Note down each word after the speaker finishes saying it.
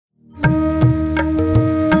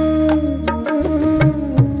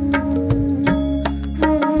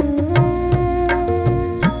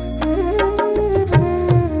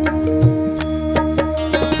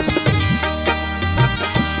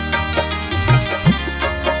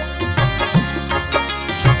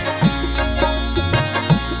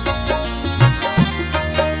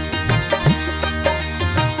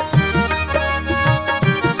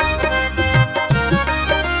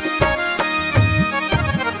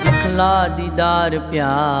दिखला दीदार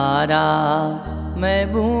प्यारा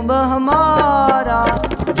महबूब हमारा।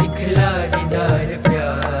 दिखला दीदार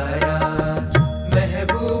प्यारा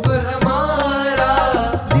महबूब हमारा।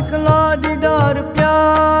 दिखला दीदार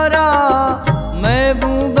प्यारा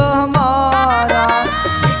महबूब हमारा।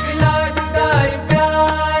 दिखला दीदार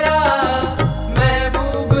प्यारा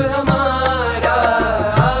महबूब हमारा।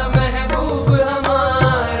 महबूब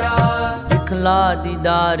हमारा। दिखला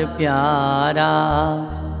दीदार प्यारा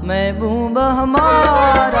महबूब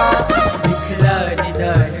हमारा। दिखला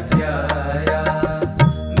दीदार प्यारा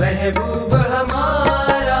महबूब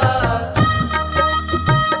हमारा।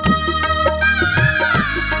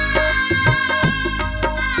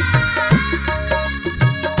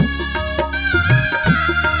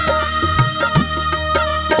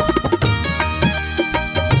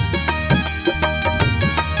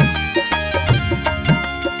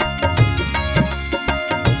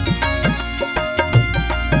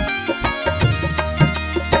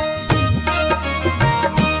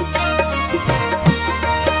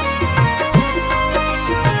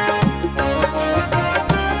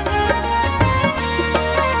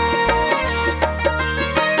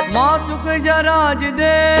 मातुक जराज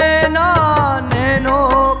देना नैनो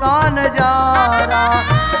का नजारा।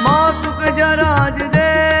 मातुक जराज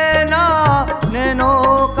देना नैनो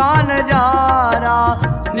का नजारा।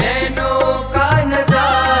 नैनो का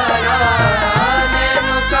नजारा।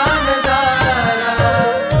 नैनो का नजारा।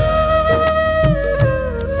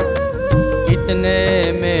 इतने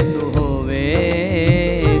में तू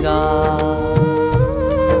होवेगा।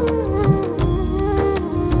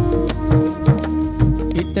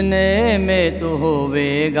 इतने में तू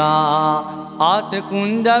होवेगा आस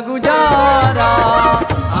कुंज गुजारा।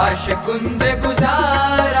 आश कुंज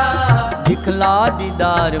गुजारा। दिखला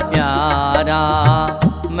दीदार प्यारा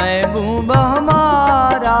महबूब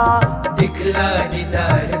हमारा। दिखला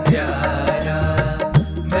दीदार प्यारा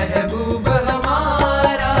महबूब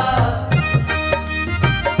हमारा।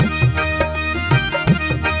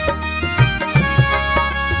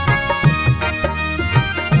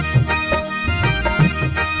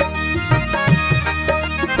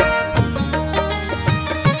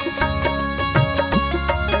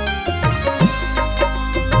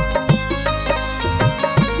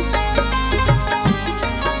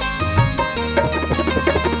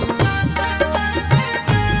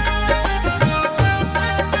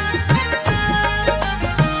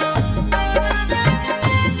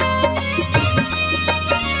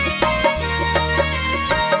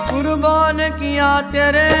 कुर्बान किया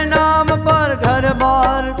तेरे नाम पर घर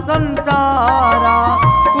बार संसारा।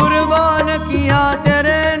 कुर्बान किया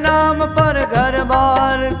तेरे नाम पर घर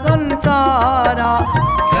बार संसारा।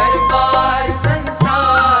 घर बार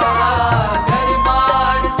संसारा। घर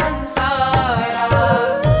बार संसारा।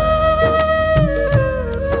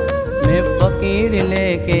 मैं फकीर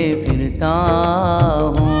लेके फिरता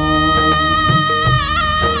हूँ।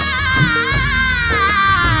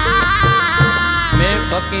 मैं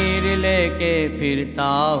फकीर लेके फिरता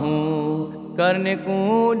हूँ करने को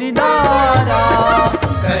दीदारा।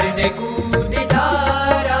 करने को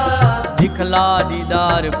दीदारा। दिखला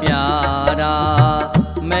दीदार प्यारा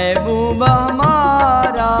महबूब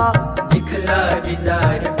हमारा। दिखला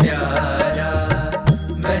दीदार प्यारा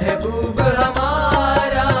महबूब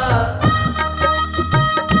हमारा।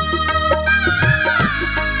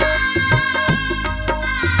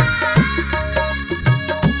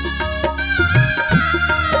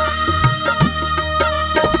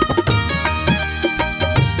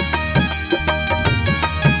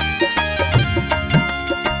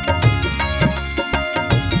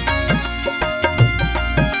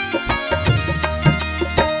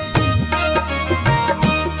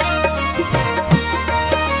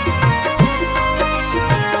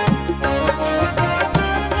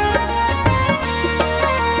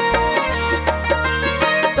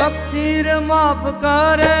 तकदीर माफ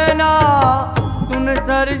करना सुन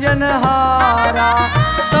सर्जनहारा।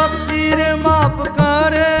 तकदीर माफ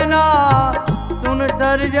करना सुन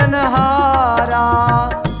सर्जनहारा।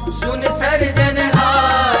 सुन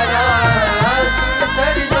सर्जनहारा। सुन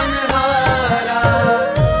सर्जनहारा।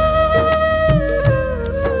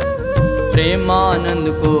 प्रेमानंद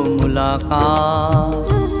को मुलाकात।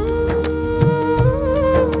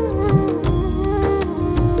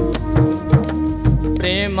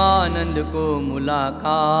 प्रेमानंद को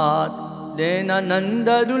मुलाकात देना नंद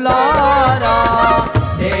दुलारा।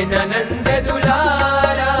 देना नंद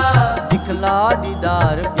दुलारा। दिखला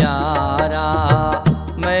दीदार प्यारा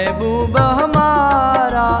महबूब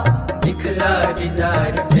हमारा। दिखला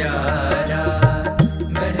दीदार प्यारा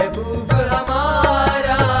महबूब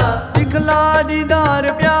हमारा। दिखला दीदार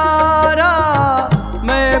प्यारा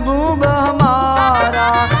महबूब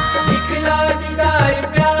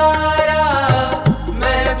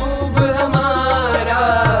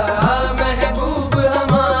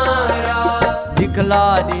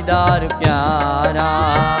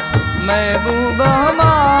महबूब